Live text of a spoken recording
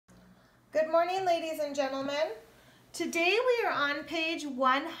Good morning, ladies and gentlemen. Today we are on page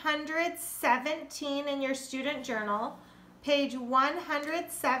 117 in your student journal, page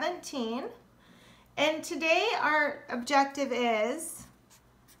 117. And today our objective is,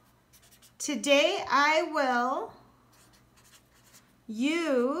 today I will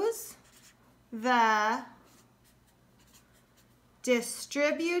use the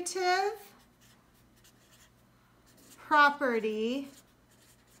distributive property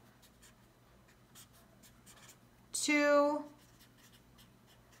to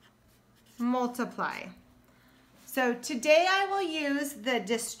multiply. So today I will use the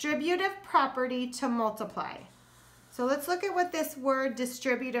distributive property to multiply. So let's look at what this word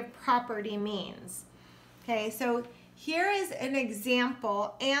distributive property means. Okay, so here is an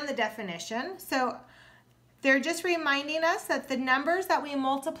example and the definition. So they're just reminding us that the numbers that we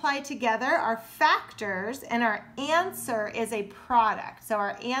multiply together are factors and our answer is a product. So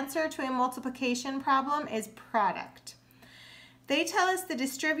our answer to a multiplication problem is product. They tell us the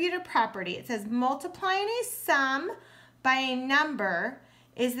distributive property. It says multiplying a sum by a number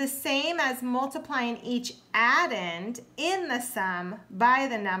is the same as multiplying each addend in the sum by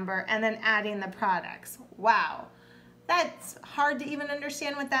the number and then adding the products. Wow, that's hard to even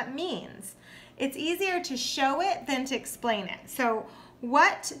understand what that means. It's easier to show it than to explain it. So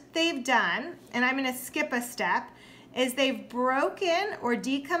what they've done, and I'm going to skip a step, is they've broken or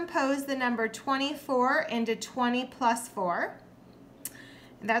decomposed the number 24 into 20 plus 4.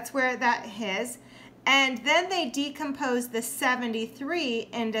 That's where that is. And then they decompose the 73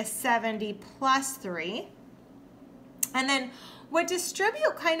 into 70 plus 3. And then what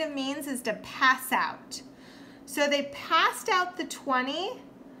distribute kind of means is to pass out. So they passed out the 20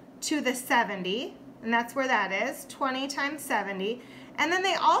 to the 70, and that's where that is, 20 times 70. And then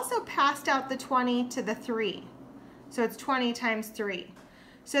they also passed out the 20 to the 3. So it's 20 times 3.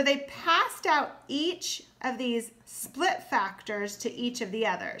 So they passed out each of these split factors to each of the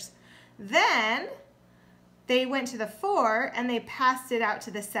others. Then they went to the 4 and they passed it out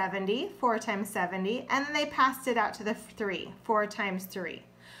to the 70, 4 times 70, and then they passed it out to the 3, 4 times 3.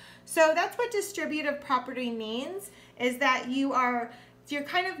 So that's what distributive property means, is that you're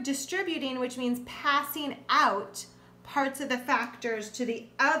kind of distributing, which means passing out parts of the factors to the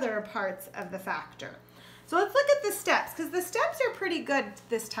other parts of the factor. So let's look at the steps, because the steps are pretty good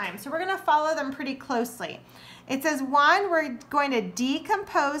this time. So we're going to follow them pretty closely. It says 1, we're going to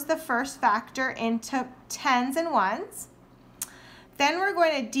decompose the first factor into tens and ones. Then we're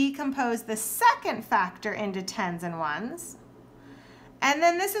going to decompose the second factor into tens and ones. And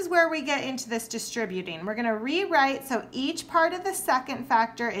then this is where we get into this distributing. We're going to rewrite so each part of the second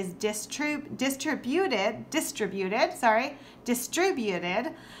factor is distributed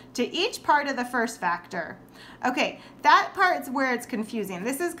to each part of the first factor. Okay, that part's where it's confusing.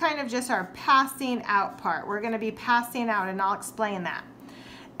 This is kind of just our passing out part. We're going to be passing out, and I'll explain that.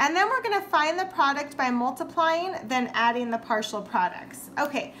 And then we're going to find the product by multiplying, then adding the partial products.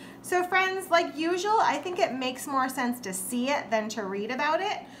 Okay, so friends, like usual, I think it makes more sense to see it than to read about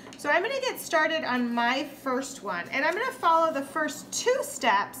it. So I'm going to get started on my first one. And I'm going to follow the first 2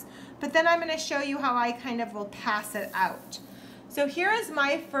 steps, but then I'm going to show you how I kind of will pass it out. So here is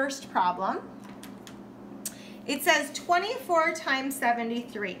my first problem. It says 24 times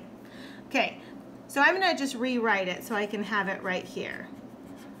 73. Okay, so I'm going to just rewrite it so I can have it right here.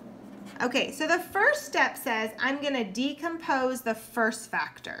 Okay, so the first step says I'm going to decompose the first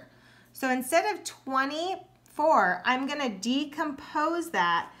factor. So instead of 24, I'm going to decompose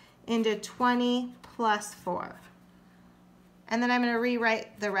that into 20 plus 4. And then I'm going to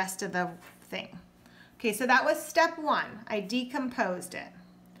rewrite the rest of the thing. Okay, so that was step 1. I decomposed it.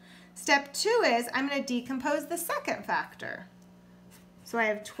 Step 2 is I'm going to decompose the second factor. So I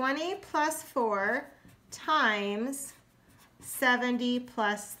have 20 plus 4 times 70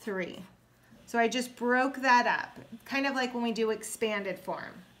 plus 3. So I just broke that up, kind of like when we do expanded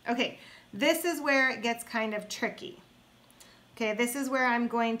form. Okay, this is where it gets kind of tricky. Okay, this is where I'm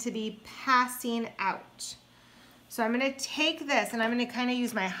going to be passing out. So I'm going to take this, and I'm going to kind of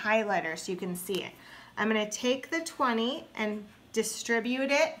use my highlighter so you can see it. I'm going to take the 20 and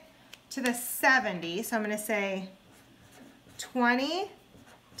distribute it to the 70. So I'm going to say 20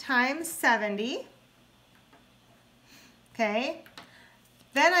 times 70. Okay.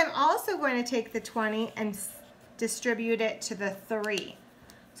 Then I'm also going to take the 20 and distribute it to the 3.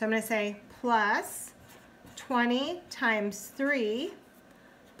 So I'm going to say plus 20 times 3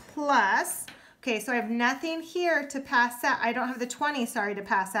 plus, okay, so I have nothing here to pass out. I don't have the 20, sorry, to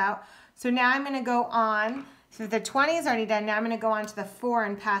pass out. So now I'm going to go on, so the 20 is already done. Now I'm going to go on to the 4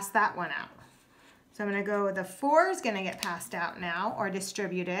 and pass that one out. So I'm going to go, the 4 is going to get passed out now, or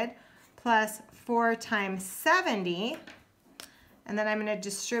distributed. plus 4 times 70, and then I'm going to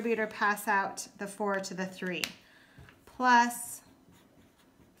distribute or pass out the 4 to the 3, plus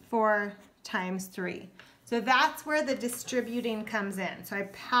 4 times 3. So that's where the distributing comes in. So I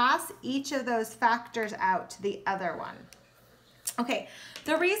pass each of those factors out to the other one. Okay,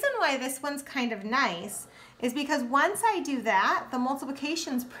 the reason why this one's kind of nice is because once I do that, the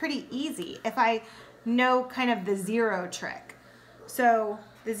multiplication's pretty easy if I know kind of the zero trick. So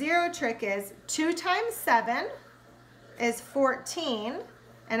the zero trick is 2 times 7 is 14,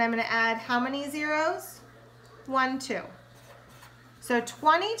 and I'm going to add how many zeros? 1, 2. So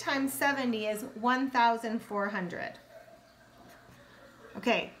 20 times 70 is 1,400.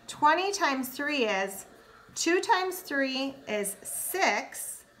 Okay, 20 times 3 is 2 times 3 is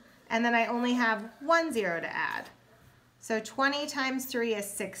 6, and then I only have 1 0 to add. So 20 times 3 is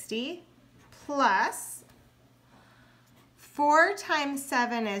 60, plus 4 times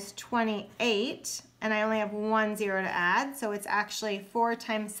 7 is 28, and I only have 1 0 to add, so it's actually 4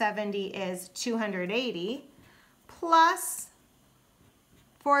 times 70 is 280, plus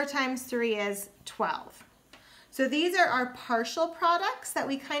 4 times 3 is 12. So these are our partial products that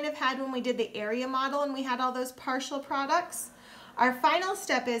we kind of had when we did the area model and we had all those partial products. Our final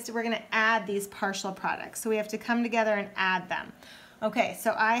step is we're going to add these partial products. So we have to come together and add them. Okay,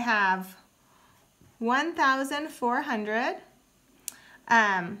 so I have 1,400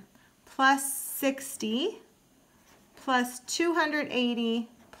 plus 60 plus 280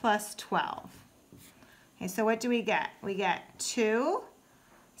 plus 12. Okay, so what do we get? We get 2.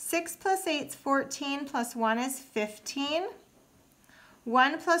 6 plus 8 is 14, plus 1 is 15.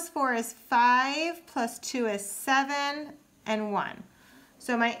 1 plus 4 is 5, plus 2 is 7, and 1.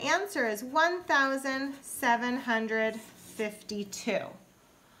 So my answer is 1,752.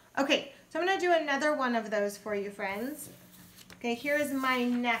 Okay, so I'm going to do another one of those for you, friends. Okay, here's my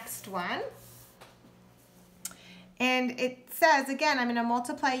next one. And it says, again, I'm going to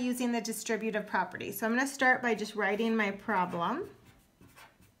multiply using the distributive property. So I'm going to start by just writing my problem.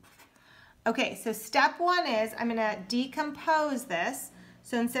 Okay, so step 1 is I'm going to decompose this.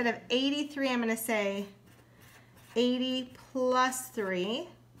 So instead of 83, I'm going to say 80 plus 3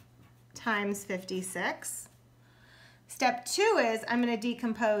 times 56. Step 2 is I'm going to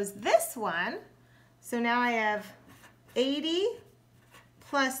decompose this one. So now I have 80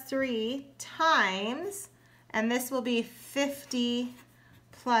 plus 3 times, and this will be 50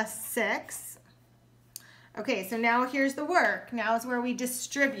 plus 6. Okay, so now here's the work. Now is where we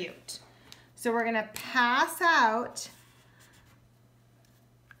distribute. So we're going to pass out,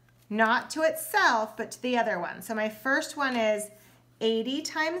 not to itself, but to the other one. So my first one is 80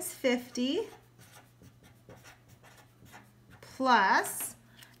 times 50 plus,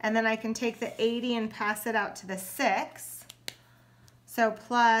 and then I can take the 80 and pass it out to the 6. So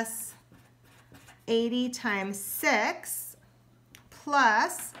plus 80 times 6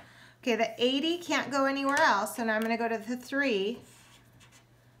 plus, okay, the 80 can't go anywhere else, so now I'm going to go to the 3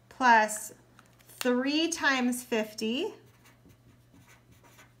 plus 3 times 50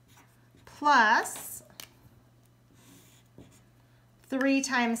 plus 3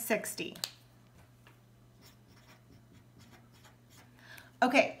 times 60.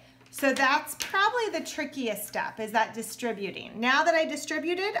 Okay, so that's probably the trickiest step, is that distributing. Now that I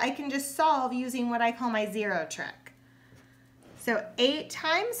distributed, I can just solve using what I call my zero trick. So 8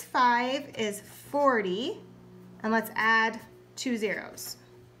 times 5 is 40, and let's add 2 zeros.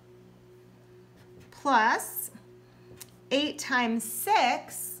 Plus 8 times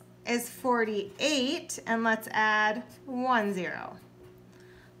 6 is 48, and let's add 1 0.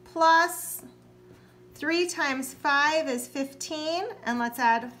 Plus 3 times 5 is 15, and let's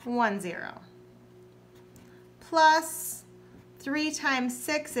add 1 0. Plus 3 times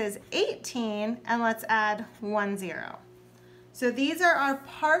 6 is 18, and let's add 1 0. So these are our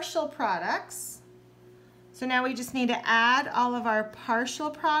partial products. So now we just need to add all of our partial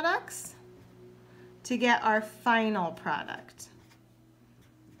products to get our final product.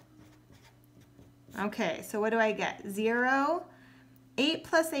 Okay, so what do I get? 0. 8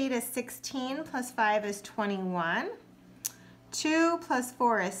 plus 8 is 16, plus 5 is 21. 2 plus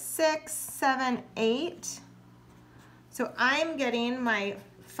 4 is 6, 7, 8. So I'm getting my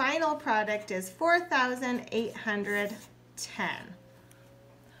final product is 4,810.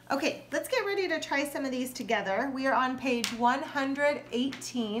 Okay, let's get ready to try some of these together. We are on page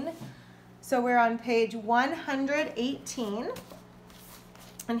 118. So we're on page 118.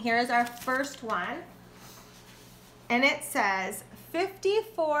 And here's our first one. And it says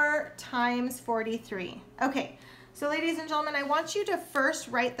 54 times 43. Okay, so ladies and gentlemen, I want you to first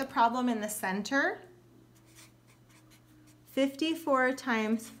write the problem in the center. 54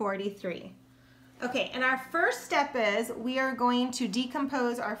 times 43. Okay, and our first step is we are going to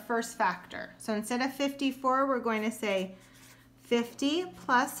decompose our first factor. So instead of 54, we're going to say 50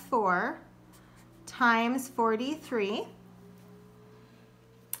 plus 4 times 43.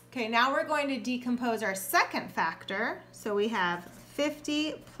 Okay, now we're going to decompose our second factor. So we have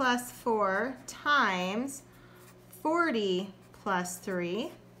 50 plus 4 times 40 plus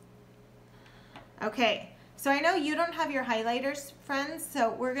 3. Okay, so I know you don't have your highlighters, friends,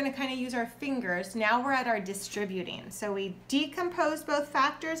 so we're going to kind of use our fingers. Now we're at our distributing. So we decomposed both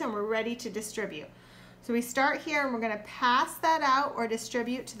factors and we're ready to distribute. So we start here and we're going to pass that out or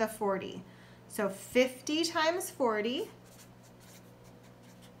distribute to the 40. So 50 times 40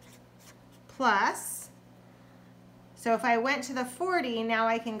 plus, so if I went to the 40, now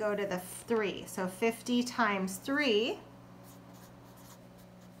I can go to the 3. So 50 times 3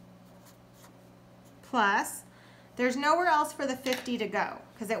 plus, there's nowhere else for the 50 to go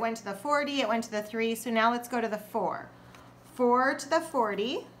because it went to the 40, it went to the 3, so now let's go to the 4. 4 to the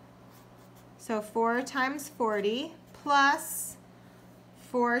 40, so 4 times 40 plus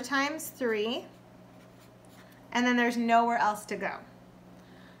 4 times 3, and then there's nowhere else to go.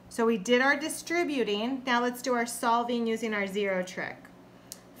 So we did our distributing, now let's do our solving using our zero trick.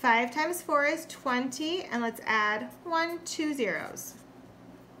 5 times 4 is 20, and let's add 2 zeros.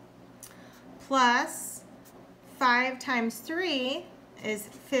 Plus 5 times 3 is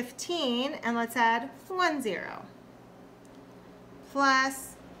 15, and let's add 1 0.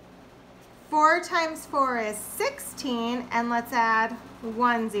 Plus 4 times 4 is 16, and let's add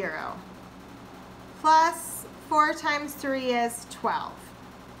 1 0. Plus 4 times 3 is 12.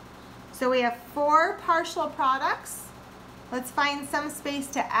 So we have 4 partial products. Let's find some space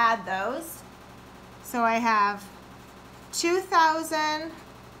to add those. So I have 2,000,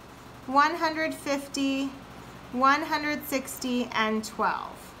 150, 160, and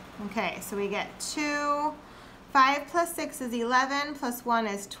 12. Okay, so we get 2. 5 plus 6 is 11, plus 1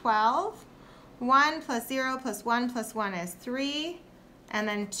 is 12. 1 plus 0 plus 1 plus 1 is 3, and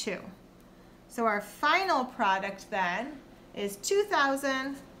then 2. So our final product then is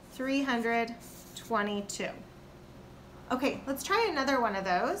 2,322. Okay, let's try another one of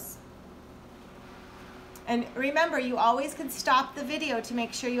those. And remember, you always can stop the video to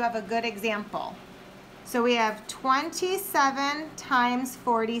make sure you have a good example. So we have 27 times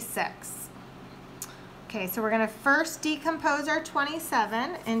 46. Okay, so we're going to first decompose our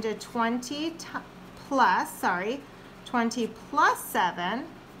 27 into 20 plus 7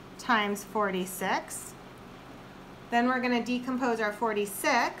 times 46. Then we're going to decompose our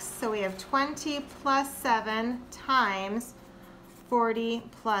 46. So we have 20 plus 7 times 40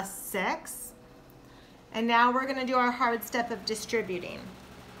 plus 6. And now we're going to do our hard step of distributing.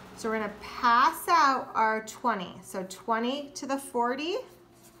 So we're going to pass out our 20. So 20 to the 40.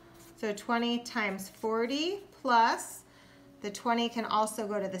 So 20 times 40 plus, the 20 can also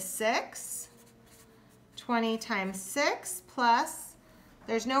go to the 6. 20 times 6 plus,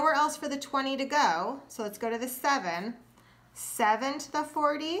 there's nowhere else for the 20 to go, so let's go to the 7. 7 to the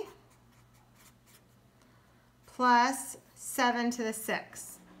 40 plus 7 to the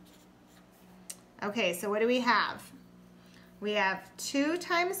 6. Okay, so what do we have? We have 2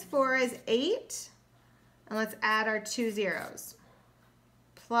 times 4 is 8, and let's add our 2 zeros.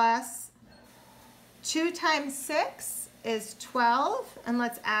 Plus 2 times 6 is 12, and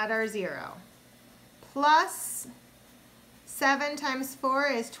let's add our 0. Plus 7 times 4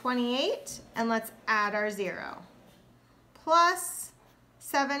 is 28, and let's add our 0. Plus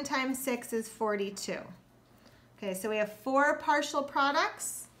 7 times 6 is 42. Okay, so we have 4 partial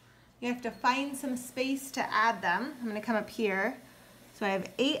products. You have to find some space to add them. I'm going to come up here. So I have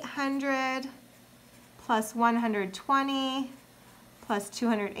 800 plus 120 plus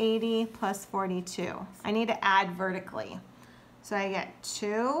 280 plus 42. I need to add vertically. So I get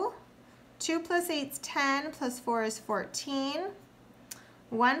 2. 2 plus 8 is 10, plus 4 is 14.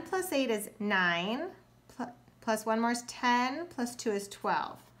 1 plus 8 is 9, plus 1 more is 10, plus 2 is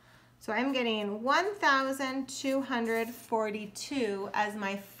 12. So I'm getting 1,242 as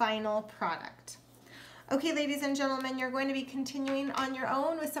my final product. Okay, ladies and gentlemen, you're going to be continuing on your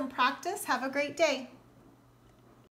own with some practice. Have a great day.